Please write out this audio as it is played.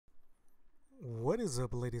What is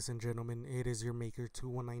up, ladies and gentlemen? It is your Maker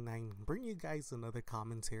 2199 bringing you guys another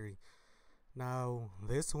commentary. Now,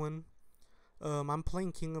 this one, I'm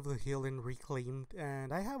playing King of the Hill and Reclaimed,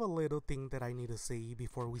 and I have a little thing that I need to say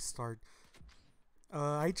before we start.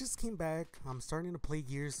 I just came back. I'm starting to play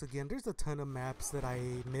Gears again. There's a ton of maps that I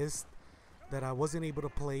missed, that I wasn't able to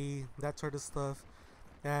play, that sort of stuff,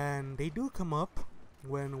 and they do come up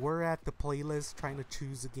when we're at the playlist trying to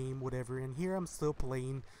choose a game, whatever. And here I'm still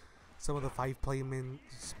playing some of the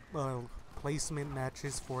placement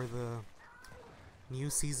matches for the new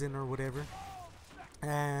season or whatever.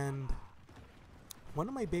 And one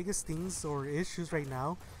of my biggest things or issues right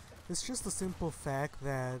now is just the simple fact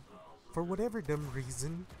that for whatever dumb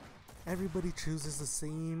reason, everybody chooses the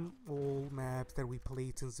same old maps that we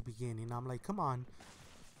played since the beginning. I'm like, come on.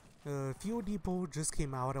 Fuel Depot just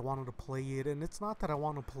came out. I wanted to play it, and it's not that I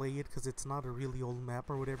want to play it because it's not a really old map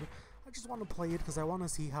or whatever. I just want to play it because I want to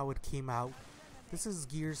see how it came out. This is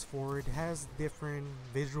Gears 4. It has different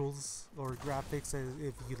visuals or graphics,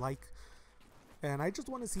 if you like, and I just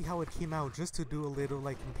want to see how it came out, just to do a little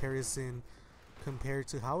like comparison compared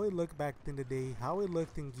to how it looked back in the day, how it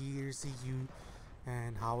looked in Gears EU,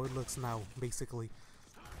 and how it looks now, basically.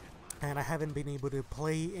 And I haven't been able to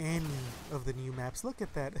play any of the new maps. Look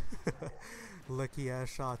at that. Lucky ass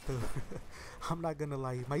shot though. I'm not gonna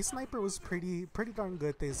lie. My sniper was pretty darn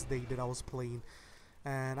good this day that I was playing.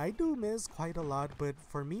 And I do miss quite a lot, but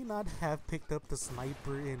for me not have picked up the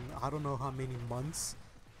sniper in I don't know how many months,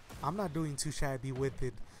 I'm not doing too shabby with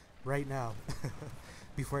it right now.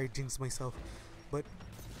 Before I jinx myself. But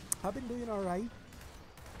I've been doing alright.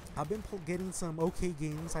 I've been getting some okay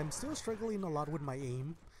games. I'm still struggling a lot with my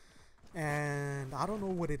aim. And I don't know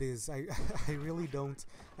what it is. I really don't.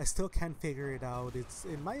 I still can't figure it out. It's,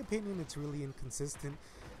 in my opinion, it's really inconsistent.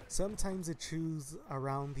 Sometimes it chews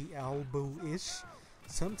around the elbow-ish.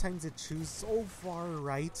 Sometimes it chews so far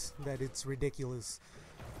right that it's ridiculous.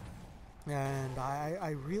 And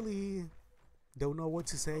I really don't know what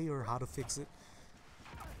to say or how to fix it.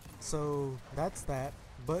 So that's that.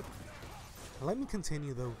 But let me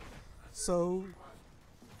continue though. So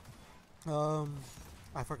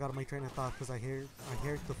I forgot my train of thought because I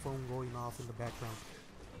heard the phone going off in the background.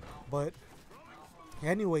 But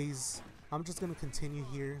anyways, I'm just gonna continue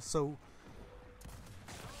here. So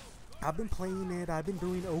I've been playing it. I've been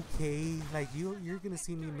doing okay. Like you're gonna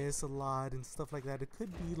see me miss a lot and stuff like that. It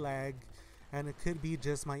could be lag, and it could be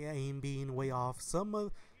just my aim being way off.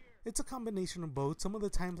 It's a combination of both. Some of the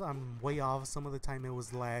times I'm way off. Some of the time it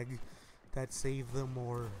was lag that saved them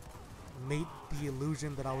or made the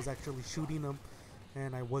illusion that I was actually shooting them.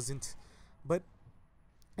 And I wasn't. But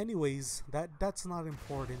anyways, that's not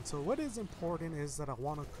important. So what is important is that I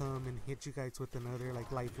want to come and hit you guys with another like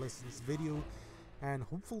life lessons video, and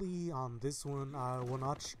hopefully on this one I will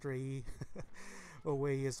not stray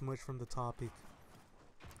away as much from the topic.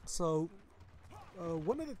 So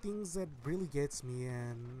one of the things that really gets me,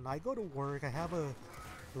 and I go to work, I have a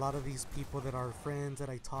lot of these people that are friends that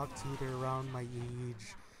I talk to, they're around my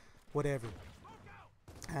age, whatever.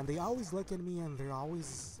 And they always look at me and they're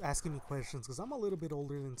always asking me questions because I'm a little bit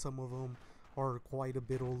older than some of them, or quite a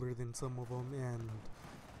bit older than some of them, and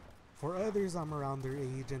for others I'm around their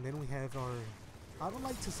age. And then we have our, I don't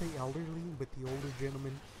like to say elderly, but the older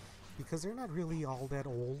gentlemen, because they're not really all that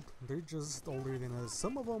old, they're just older than us.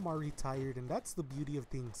 Some of them are retired, and that's the beauty of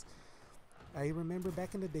things. I remember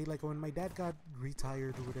back in the day, like when my dad got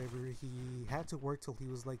retired or whatever, he had to work till he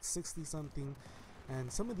was like 60 something. And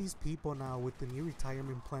some of these people now with the new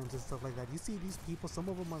retirement plans and stuff like that, you see these people, some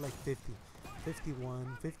of them are like 50,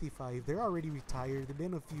 51, 55. They're already retired. They've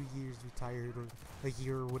been a few years retired, or a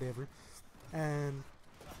year or whatever. And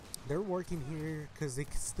they're working here because they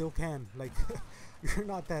still can. Like, you're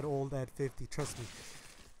not that old at 50, trust me.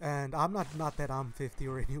 And I'm not that I'm 50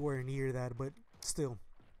 or anywhere near that, but still.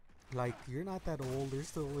 Like, you're not that old. They're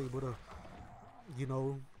still able to, you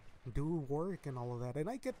know, do work and all of that. And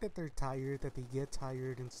I get that they're tired, that they get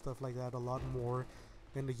tired and stuff like that a lot more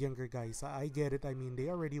than the younger guys. I get it. I mean, they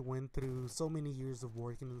already went through so many years of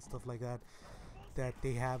working and stuff like that that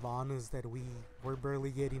they have on us that we're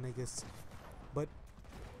barely getting, I guess. But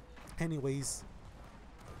anyways,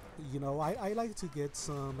 you know, I like to get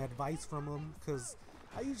some advice from them because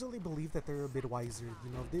I usually believe that they're a bit wiser.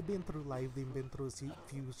 You know, they've been through life, they've been through a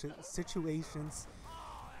few situations.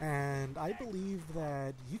 And I believe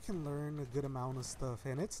that you can learn a good amount of stuff,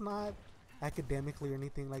 and it's not academically or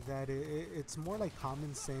anything like that. It's more like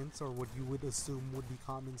common sense, or what you would assume would be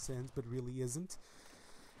common sense but really isn't.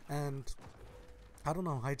 And I don't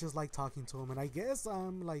know, I just like talking to them, and I guess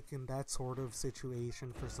I'm like in that sort of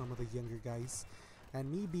situation for some of the younger guys. And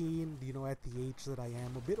me being, you know, at the age that I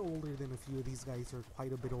am, a bit older than a few of these guys, are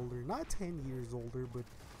quite a bit older, not 10 years older, but,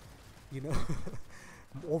 you know,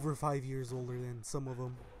 over 5 years older than some of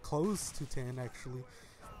them, close to 10 actually.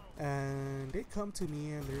 And they come to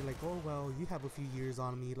me and they're like, oh, well, you have a few years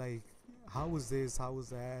on me, like, how was this, how was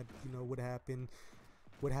that, you know, what happened,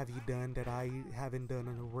 what have you done that I haven't done,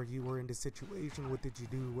 or where you were in this situation, what did you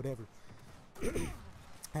do, whatever.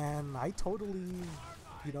 And I totally,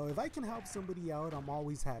 you know, if I can help somebody out, I'm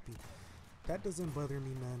always happy. That doesn't bother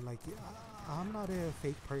me none. Like, I'm not a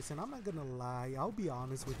fake person. I'm not gonna lie. I'll be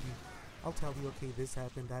honest with you. I'll tell you, okay, this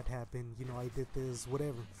happened, that happened, you know, I did this,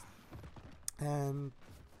 whatever. And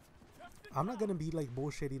I'm not gonna be like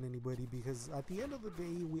bullshitting anybody, because at the end of the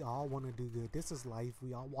day, we all want to do good. This is life.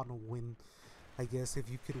 We all want to win, I guess, if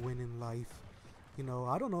you could win in life. You know,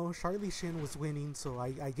 I don't know, Charlie Sheen was winning, so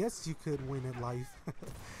I guess you could win in life.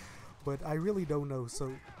 But I really don't know.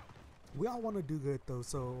 So we all want to do good though,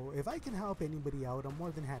 so if I can help anybody out, I'm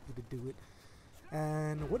more than happy to do it.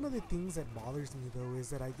 And one of the things that bothers me though is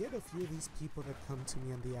that I get a few of these people that come to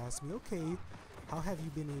me and they ask me, okay, how have you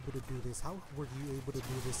been able to do this? How were you able to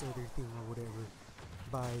do this other thing or whatever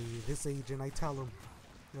by this age? And I tell them,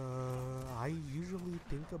 I usually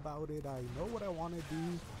think about it, I know what I want to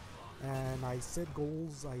do, and I set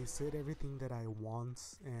goals, I set everything that I want,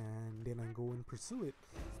 and then I go and pursue it.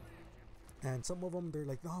 And some of them, they're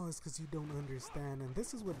like, no, it's because you don't understand. And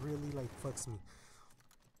this is what really like fucks me.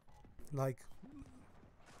 Like,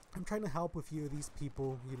 I'm trying to help a few of these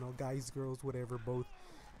people, you know, guys, girls, whatever, both.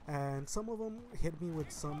 And some of them hit me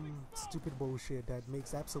with some stupid bullshit that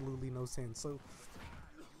makes absolutely no sense. So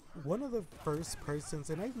one of the first persons,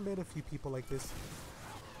 and I've met a few people like this,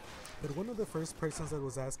 but one of the first persons that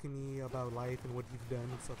was asking me about life and what you've done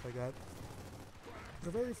and stuff like that, the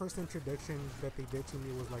very first introduction that they did to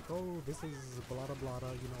me was like, oh, this is blah blah blah,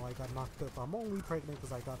 you know, I got knocked up, I'm only pregnant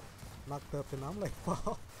because I got knocked up. And I'm like,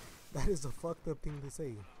 wow, that is a fucked up thing to say.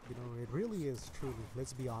 You know, it really is, truly,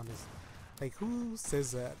 let's be honest. Like, who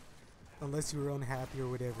says that unless you're unhappy or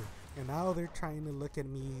whatever? And now they're trying to look at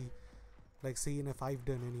me like seeing if I've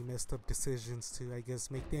done any messed up decisions to, I guess,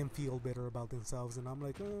 make them feel better about themselves. And I'm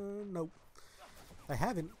like, nope, I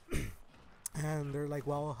haven't. And they're like,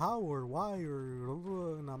 well, how or why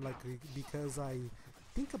or, and I'm like, because I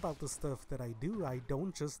think about the stuff that I do. I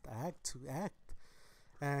don't just act to act.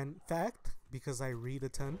 And fact, because I read a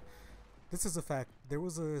ton, this is a fact. There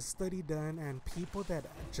was a study done, and people that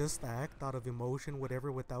just act out of emotion,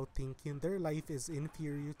 whatever, without thinking, their life is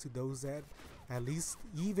inferior to those that, at least,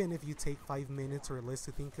 even if you take 5 minutes or less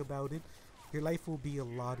to think about it, your life will be a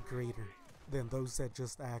lot greater than those that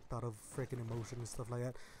just act out of freaking emotion and stuff like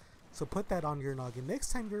that. So put that on your noggin.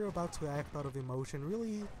 Next time you're about to act out of emotion,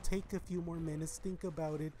 really take a few more minutes, think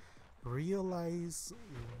about it, realize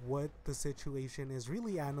what the situation is,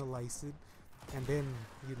 really analyze it, and then,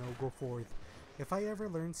 you know, go forth. If I ever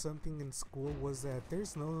learned something in school, was that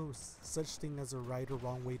there's no such thing as a right or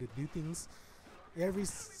wrong way to do things. Every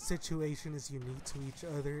situation is unique to each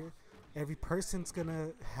other. Every person's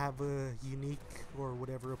gonna have a unique or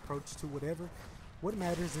whatever approach to whatever. What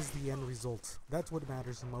matters is the end result. That's what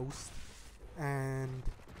matters most. And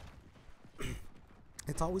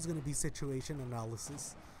it's always going to be situation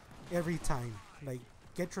analysis. Every time. Like,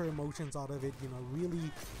 get your emotions out of it, you know,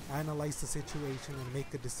 really analyze the situation and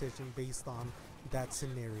make a decision based on that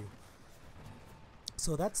scenario.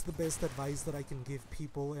 So that's the best advice that I can give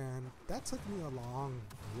people, and that took me a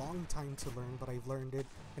long time to learn, but I've learned it,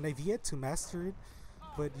 and I've yet to master it.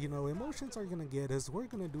 But, you know, emotions are gonna get us. We're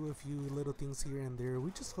gonna do a few little things here and there.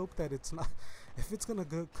 We just hope that it's not, if it's gonna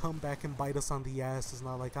come back and bite us on the ass, it's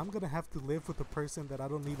not like I'm gonna have to live with a person that I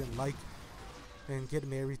don't even like and get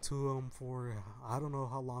married to him for I don't know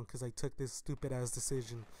how long because I took this stupid ass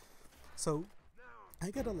decision. So I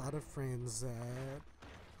got a lot of friends that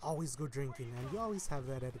always go drinking, and you always have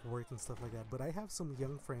that at work and stuff like that. But I have some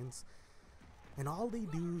young friends, and all they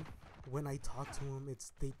do when I talk to them,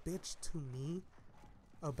 it's they bitch to me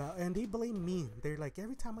about, and they blame me. They're like,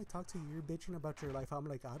 every time I talk to you, you're bitching about your life. I'm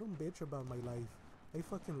like, I don't bitch about my life. I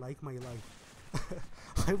fucking like my life.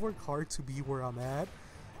 I work hard to be where I'm at,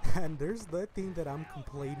 and there's that thing that I'm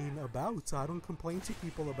complaining about. I don't complain to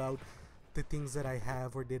people about the things that I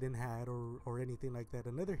have or didn't have or anything like that.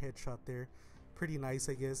 Another headshot there, pretty nice,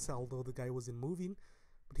 I guess, although the guy wasn't moving,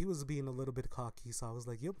 but he was being a little bit cocky. So I was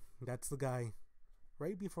like, yep, that's the guy.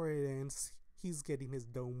 Right before it ends, he's getting his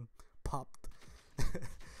dome popped.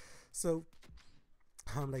 So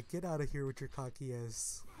I'm like, get out of here with your cocky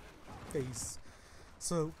ass face.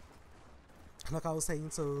 So like I was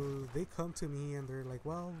saying, so they come to me and they're like,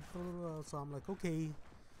 well, blah, blah, blah. So I'm like, okay,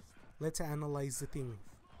 let's analyze the thing.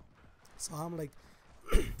 So I'm like,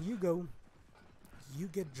 you go, you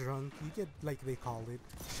get drunk, you get, like they call it,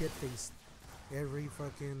 shit-faced every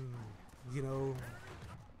fucking, you know,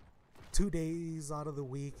 2 days out of the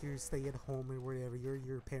week. You stay at home or wherever, you're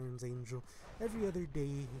your parents' angel. Every other day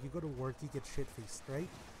you go to work, you get shit-faced, right?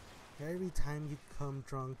 Every time you come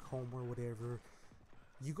drunk home or whatever,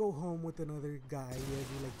 you go home with another guy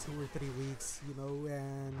every like 2 or 3 weeks, you know,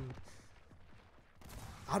 and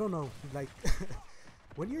I don't know, like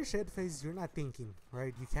when you're shit-faced, you're not thinking,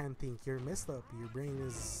 right? You can't think. You're messed up. Your brain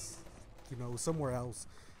is, you know, somewhere else.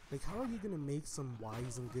 Like, how are you gonna make some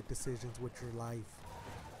wise and good decisions with your life,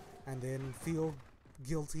 and then feel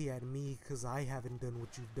guilty at me because I haven't done what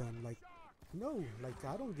you've done? Like, no. Like,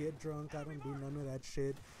 I don't get drunk. I don't do none of that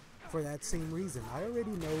shit for that same reason. I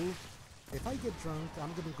already know if I get drunk,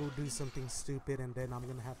 I'm gonna go do something stupid, and then I'm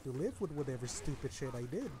gonna have to live with whatever stupid shit I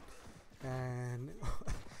did. And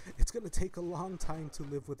it's gonna take a long time to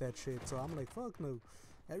live with that shit. So I'm like, fuck no.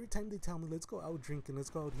 Every time they tell me, let's go out drinking,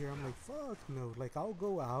 let's go out here, I'm like, fuck no. Like, I'll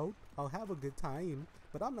go out, I'll have a good time,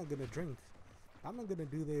 but I'm not gonna drink. I'm not gonna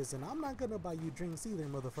do this, and I'm not gonna buy you drinks either,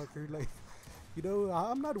 motherfucker. Like, you know,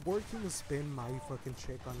 I'm not working to spend my fucking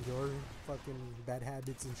check on your fucking bad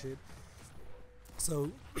habits and shit.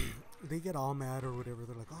 So they get all mad or whatever.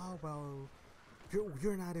 They're like, oh, well,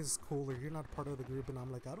 you're not as cool, or you're not part of the group. And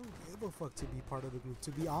I'm like, I don't give a fuck to be part of the group.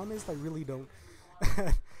 To be honest, I really don't.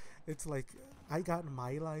 It's like, I got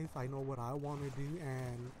my life, I know what I want to do,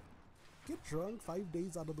 and get drunk 5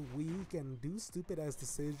 days out of the week and do stupid ass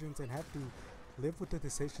decisions and have to live with the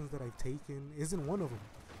decisions that I've taken isn't one of them.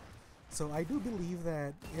 So I do believe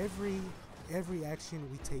that every action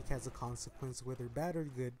we take has a consequence, whether bad or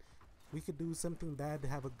good. We could do something bad to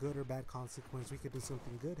have a good or bad consequence. We could do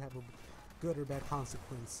something good, have a good or bad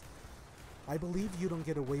consequence. I believe you don't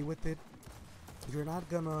get away with it. You're not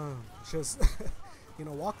gonna just you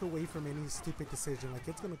know, walk away from any stupid decision. Like,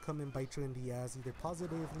 it's gonna come and bite you in the ass, either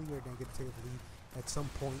positively or negatively at some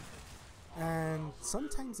point. And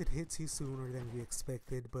sometimes it hits you sooner than you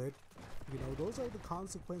expected, but you know, those are the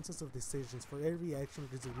consequences of decisions. For every action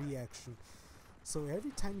there's a reaction. So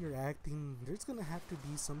every time you're acting, there's gonna have to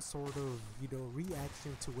be some sort of, you know,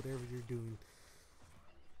 reaction to whatever you're doing.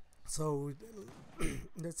 So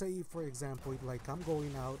let's say, for example, like, I'm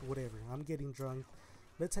going out, whatever, I'm getting drunk.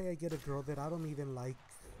 Let's say I get a girl that I don't even like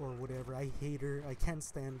or whatever. I hate her, I can't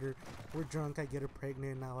stand her. We're drunk, I get her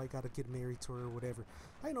pregnant, now I gotta get married to her or whatever.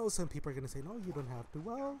 I know some people are gonna say, no, you don't have to.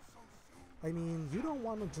 Well, I mean, you don't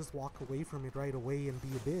want to just walk away from it right away and be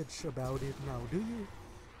a bitch about it now, do you?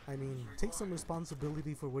 I mean, take some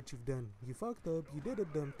responsibility for what you've done. You fucked up, you did a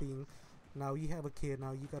dumb thing. Now you have a kid,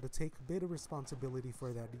 now you gotta take a bit of responsibility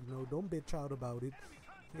for that. You know, don't bitch out about it.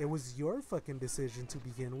 It was your fucking decision to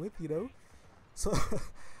begin with, you know? So,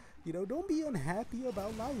 you know, don't be unhappy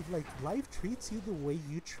about life. Like, life treats you the way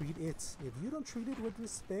you treat it. If you don't treat it with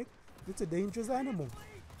respect, it's a dangerous animal.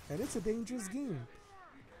 And it's a dangerous game.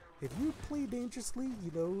 If you play dangerously,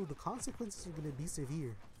 you know, the consequences are gonna be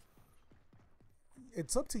severe.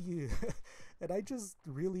 It's up to you. And I just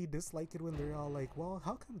really dislike it when they're all like, well,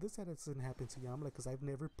 how come this hasn't happened to you? I'm like, because I've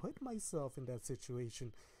never put myself in that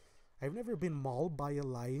situation. I've never been mauled by a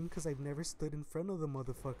lion because I've never stood in front of the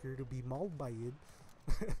motherfucker to be mauled by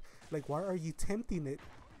it. Like, why are you tempting it?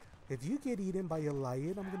 If you get eaten by a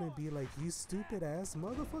lion, I'm gonna be like, you stupid ass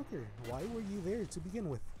motherfucker. Why were you there to begin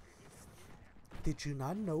with? Did you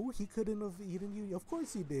not know he couldn't have eaten you? Of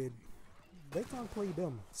course he did. Let's not play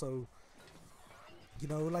dumb. So, you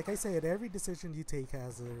know, like I said, every decision you take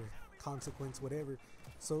has a consequence, whatever.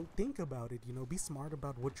 So think about it, you know, be smart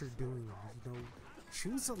about what you're doing. You know,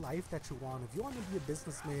 choose a life that you want. If you want to be a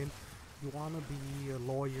businessman, you want to be a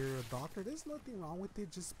lawyer, a doctor, there's nothing wrong with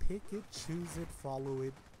it. Just pick it, choose it, follow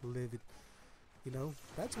it, live it. You know,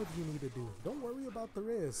 that's what you need to do. Don't worry about the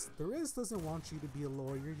rest. The rest doesn't want you to be a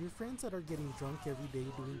lawyer. Your friends that are getting drunk every day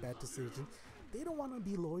doing bad decisions, they don't want to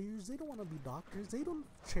be lawyers. They don't want to be doctors. They don't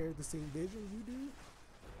share the same vision you do.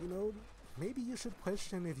 You know, maybe you should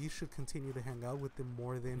question if you should continue to hang out with them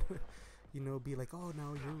more than, you know, be like, oh,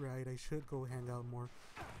 no, you're right, I should go hang out more.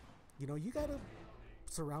 You know, you gotta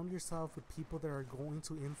surround yourself with people that are going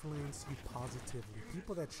to influence you positively,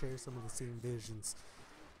 people that share some of the same visions.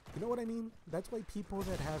 You know what I mean? That's why people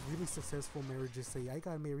that have really successful marriages say, I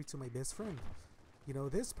got married to my best friend. You know,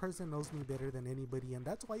 this person knows me better than anybody, and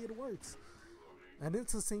that's why it works. And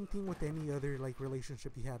it's the same thing with any other, like,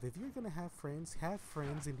 relationship you have. If you're gonna have friends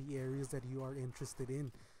in the areas that you are interested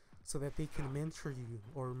in, so that they can mentor you,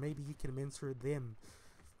 or maybe you can mentor them,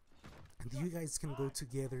 and you guys can go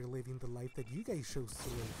together living the life that you guys chose to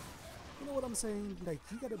live. You know what I'm saying? Like,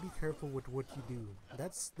 you gotta be careful with what you do.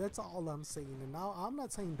 That's all I'm saying. And now, I'm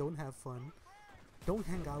not saying don't have fun. don't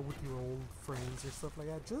hang out with your old friends or stuff like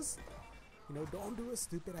that. Just, you know, don't do a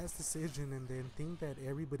stupid ass decision and then think that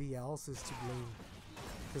everybody else is to blame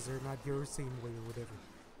because they're not your same way or whatever.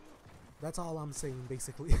 That's all I'm saying,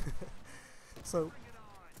 basically. So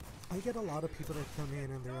I get a lot of people that come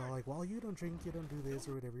in and they're all like, well, you don't drink, you don't do this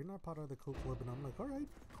or whatever, you're not part of the cool club. And I'm like, alright,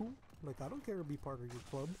 cool. Like, I don't care to be part of your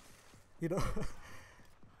club, you know.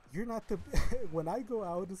 You're not the when I go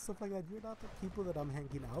out and stuff like that, you're not the people that I'm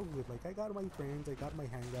hanging out with. Like, I got my friends, I got my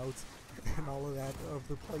hangouts and all of that of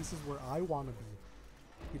the places where I want to be.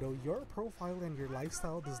 You know, your profile and your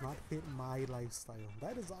lifestyle does not fit my lifestyle.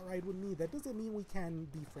 That is alright with me. That doesn't mean we can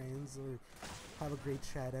be friends or have a great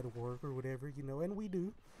chat at work or whatever, you know, and we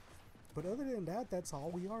do. But other than that, that's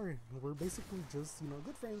all we are. We're basically just, you know,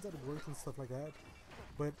 good friends at work and stuff like that.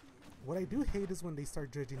 But what I do hate is when they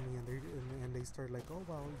start judging me and they start like, oh,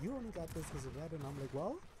 well, you only got this because of that. And I'm like,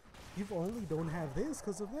 well, you've only don't have this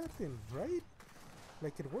because of that then, right?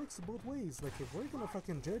 Like, it works both ways. Like, if we're gonna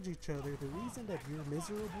fucking judge each other, the reason that you're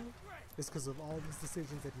miserable is because of all these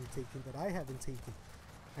decisions that you're taking that I haven't taken.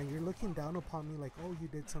 And you're looking down upon me like, oh, you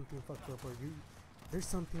did something fucked up, or there's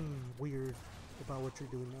something weird about what you're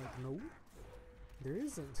doing. Like, no, there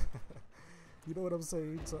isn't. You know what I'm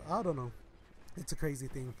saying? So, I don't know. It's a crazy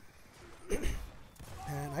thing.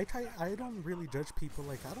 And I don't really judge people.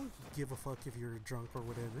 Like, I don't give a fuck if you're drunk or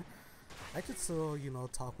whatever. I could still, you know,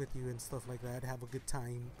 talk with you and stuff like that, have a good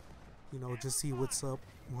time, you know, just see what's up,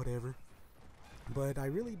 whatever. But I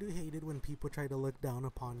really do hate it when people try to look down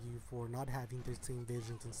upon you for not having the same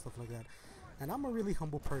visions and stuff like that. And I'm a really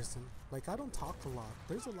humble person. Like, I don't talk a lot.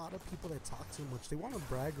 There's a lot of people that talk too much. They want to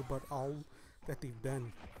brag about all that they've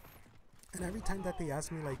done. And every time that they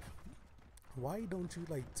ask me, like, why don't you,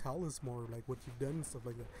 like, tell us more, like, what you've done and stuff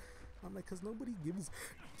like that, I'm like, because nobody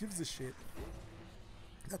gives a shit.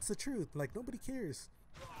 That's the truth. Like, nobody cares.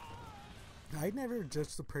 I never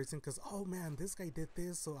judge the person because, oh man, this guy did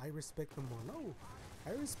this, so I respect them more. No,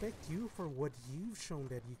 I respect you for what you've shown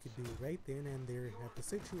that you could do right then and there at the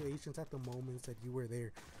situations, at the moments that you were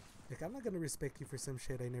there. Like, I'm not gonna respect you for some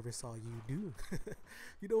shit I never saw you do.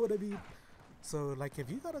 You know what I mean? So, like, if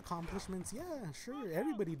you got accomplishments, yeah, sure,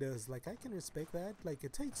 everybody does. Like, I can respect that. Like,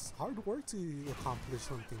 it takes hard work to accomplish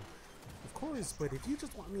something. Of course, but if you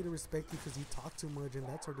just want me to respect you because you talk too much and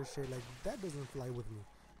that sort of shit, like, that doesn't fly with me.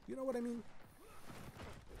 You know what I mean?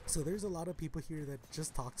 So there's a lot of people here that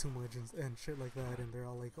just talk too much and shit like that, and they're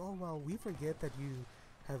all like, oh, well, we forget that you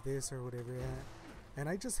have this or whatever. And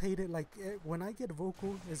I just hate it. Like, when I get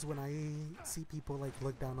vocal is when I see people, like,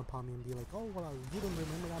 look down upon me and be like, oh, well, you don't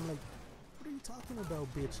remember. I'm like, what are you talking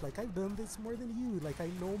about, bitch? Like, I've done this more than you. Like, I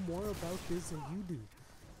know more about this than you do.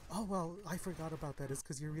 Oh, well, I forgot about that. It's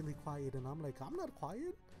because you're really quiet. And I'm like, I'm not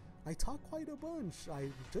quiet. I talk quite a bunch.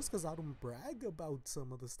 Just because I don't brag about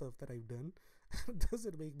some of the stuff that I've done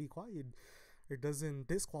doesn't make me quiet or doesn't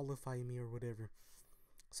disqualify me or whatever.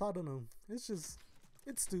 So I don't know. It's just,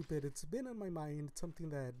 it's stupid. It's been on my mind. It's something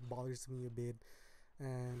that bothers me a bit.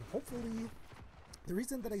 And hopefully, the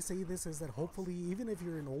reason that I say this is that hopefully, even if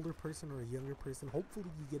you're an older person or a younger person, hopefully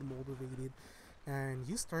you get motivated and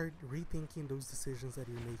you start rethinking those decisions that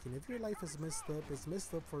you're making. If your life is messed up, it's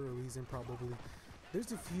messed up for a reason probably.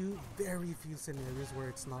 There's a few, very few scenarios where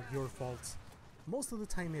it's not your fault. Most of the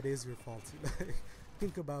time it is your fault.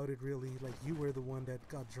 Think about it really, like, you were the one that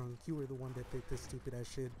got drunk, you were the one that did this stupid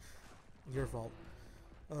ass shit, your fault.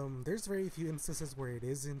 There's very few instances where it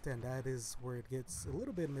isn't, and that is where it gets a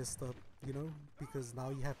little bit messed up, you know, because now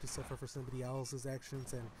you have to suffer for somebody else's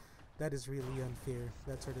actions, and that is really unfair,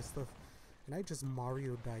 that sort of stuff. And I just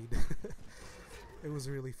Mario died. It was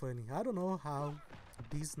really funny. I don't know how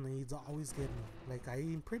these nades always get me. Like,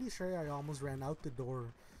 I'm pretty sure I almost ran out the door,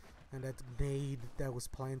 and that nade that was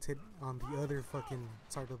planted on the other fucking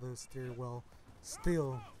side of the stairwell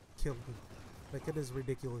still killed me. Like, it is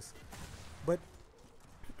ridiculous. But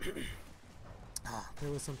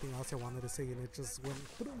there was something else I wanted to say, and it just went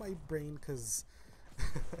through my brain because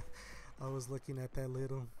I was looking at that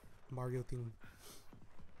little Mario thing.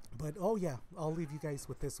 But oh yeah, I'll leave you guys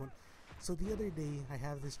with this one. So the other day I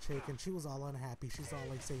have this chick and she was all unhappy. She's all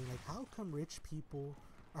like saying like, how come rich people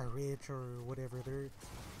are rich or whatever,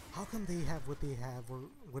 how come they have what they have or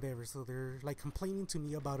whatever. So they're like complaining to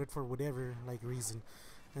me about it for whatever like reason.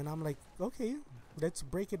 And I'm like, okay, let's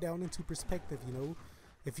break it down into perspective, you know.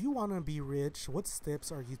 If you want to be rich, what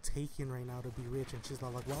steps are you taking right now to be rich? And she's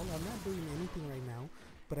all like, well, I'm not doing anything right now,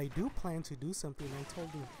 but I do plan to do something. And I told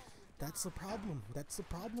her, that's the problem. That's the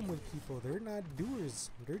problem with people. They're not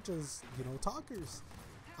doers. They're just, you know, talkers.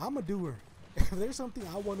 I'm a doer. If there's something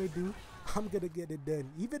I want to do, I'm going to get it done.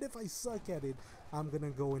 Even if I suck at it, I'm going to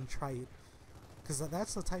go and try it. because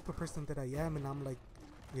that's the type of person that I am. And I'm like,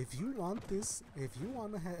 if you want this, if you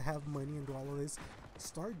want to have money and do all of this,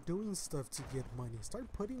 start doing stuff to get money.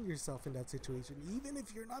 Start putting yourself in that situation, even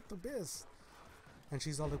if you're not the best. And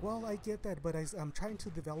she's all like, well, I get that, but I'm trying to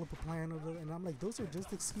develop a plan. And I'm like, those are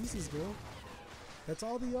just excuses, girl. That's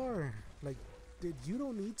all they are. Like, you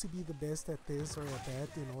don't need to be the best at this or at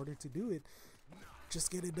that in order to do it. Just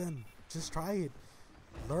get it done. Just try it.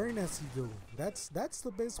 Learn as you go. That's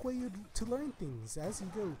the best way to learn things, as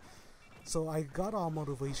you go. So I got all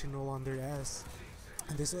motivational on their ass.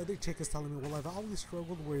 And this other chick is telling me, well, I've always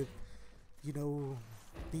struggled with, you know,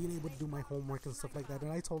 being able to do my homework and stuff like that.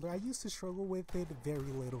 And I told her I used to struggle with it very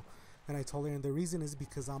little. And I told her, and the reason is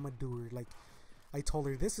because I'm a doer. Like, I told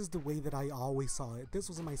her this is the way that I always saw it. This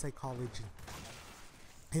was my psychology.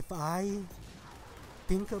 If I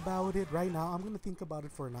think about it right now, I'm going to think about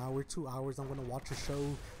it for an hour, 2 hours. I'm going to watch a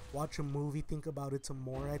show, watch a movie, think about it some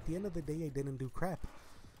more. At the end of the day, I didn't do crap.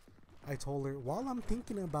 I told her, while I'm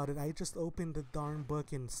thinking about it, I just opened the darn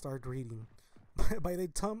book and start reading. By the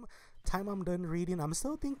time I'm done reading, I'm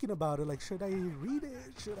still thinking about it. Like, should I read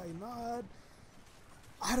it? Should I not?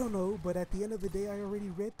 I don't know, but at the end of the day, I already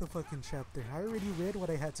read the fucking chapter. I already read what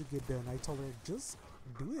I had to get done. I told her, just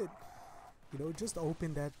do it. You know, just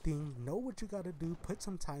open that thing. Know what you gotta do. Put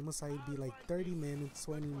some time aside. Be like 30 minutes,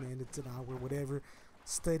 20 minutes, an hour, whatever.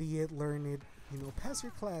 Study it, learn it. You know, pass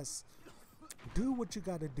your class. Do what you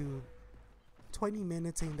gotta do. 20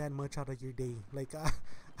 minutes ain't that much out of your day. Like,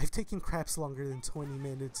 I've taken craps longer than 20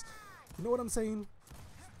 minutes. You know what I'm saying?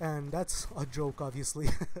 And that's a joke, obviously.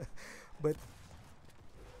 But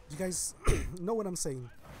you guys know what I'm saying.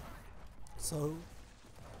 So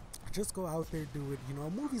just go out there, do it. You know, a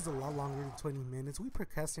movie's a lot longer than 20 minutes. We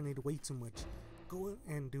procrastinate way too much. Go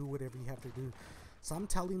and do whatever you have to do. So I'm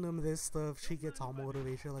telling them this stuff. She gets all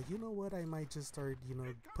motivated. Like, you know what? I might just start, you know,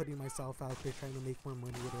 putting myself out there, trying to make more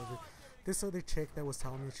money, whatever. This other chick that was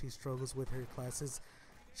telling me she struggles with her classes,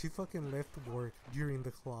 she fucking left work during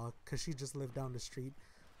the clock because she just lived down the street.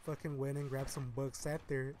 Fucking went and grabbed some books, sat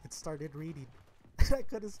there, and started reading. I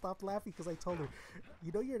couldn't stop laughing because I told her,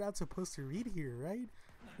 you know, you're not supposed to read here, right?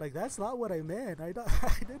 Like, that's not what I meant. I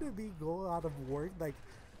didn't mean go out of work. Like,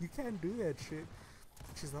 you can't do that shit.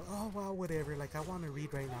 She's like, oh, well, whatever. Like, I want to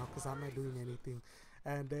read right now because I'm not doing anything.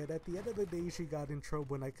 And then at the end of the day, she got in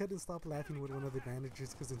trouble. And I couldn't stop laughing with one of the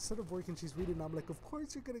managers because instead of working, she's reading. I'm like, of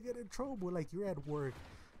course you're going to get in trouble. Like, you're at work.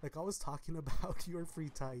 Like, I was talking about your free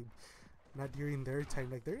time, not during their time.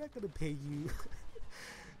 Like, they're not going to pay you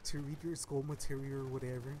to read your school material or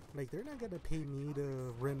whatever. Like, they're not going to pay me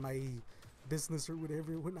to run my business or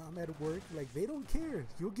whatever when I'm at work. Like, they don't care.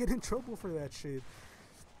 You'll get in trouble for that shit.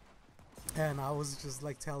 And I was just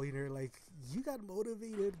like telling her, like, you got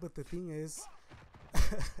motivated, but the thing is,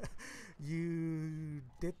 you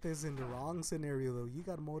did this in the wrong scenario though. You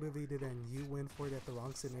got motivated and you went for it at the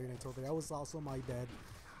wrong scenario. And I told her that was also my bad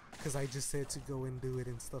because I just said to go and do it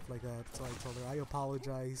and stuff like that. So I told her I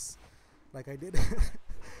apologize. Like, I did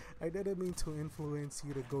I didn't mean to influence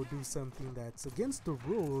you to go do something that's against the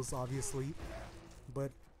rules, obviously,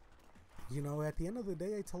 but you know, at the end of the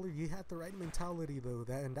day, I told her you had the right mentality though.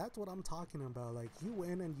 And that's what I'm talking about. Like, you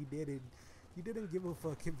went and you did it. You didn't give a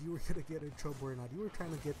fuck if you were gonna get in trouble or not. You were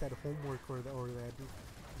trying to get that homework or that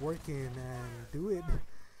work in and do it,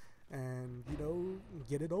 and you know,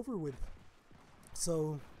 get it over with.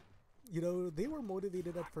 So, you know, they were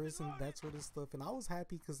motivated at first and that sort of stuff, and I was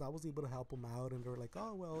happy because I was able to help them out. And they were like,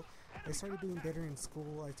 oh well, I started doing better in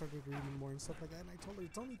school, I started reading more and stuff like that. And I told her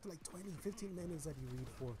it's only like 20-15 minutes that you read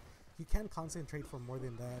for. You can't concentrate for more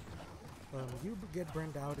than that. You get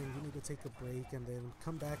burned out and you need to take a break and then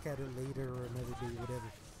come back at it later or another day,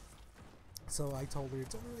 whatever. So I told her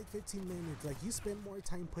it's only like 15 minutes. Like, you spend more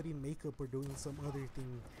time putting makeup or doing some other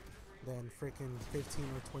thing than freaking 15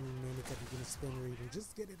 or 20 minutes that you're gonna spend reading.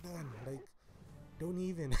 Just get it done. Like, don't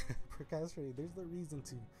even procrastinate. There's no reason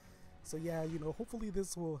to. So yeah, you know, hopefully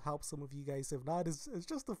this will help some of you guys. If not, it's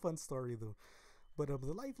just a fun story though. But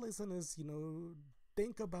the life lesson is, you know,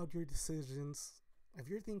 think about your decisions. If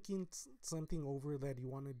you're thinking something over that you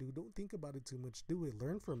want to do, don't think about it too much. Do it.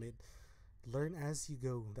 Learn from it. Learn as you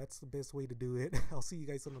go. That's the best way to do it. I'll see you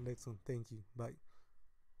guys on the next one. Thank you. Bye.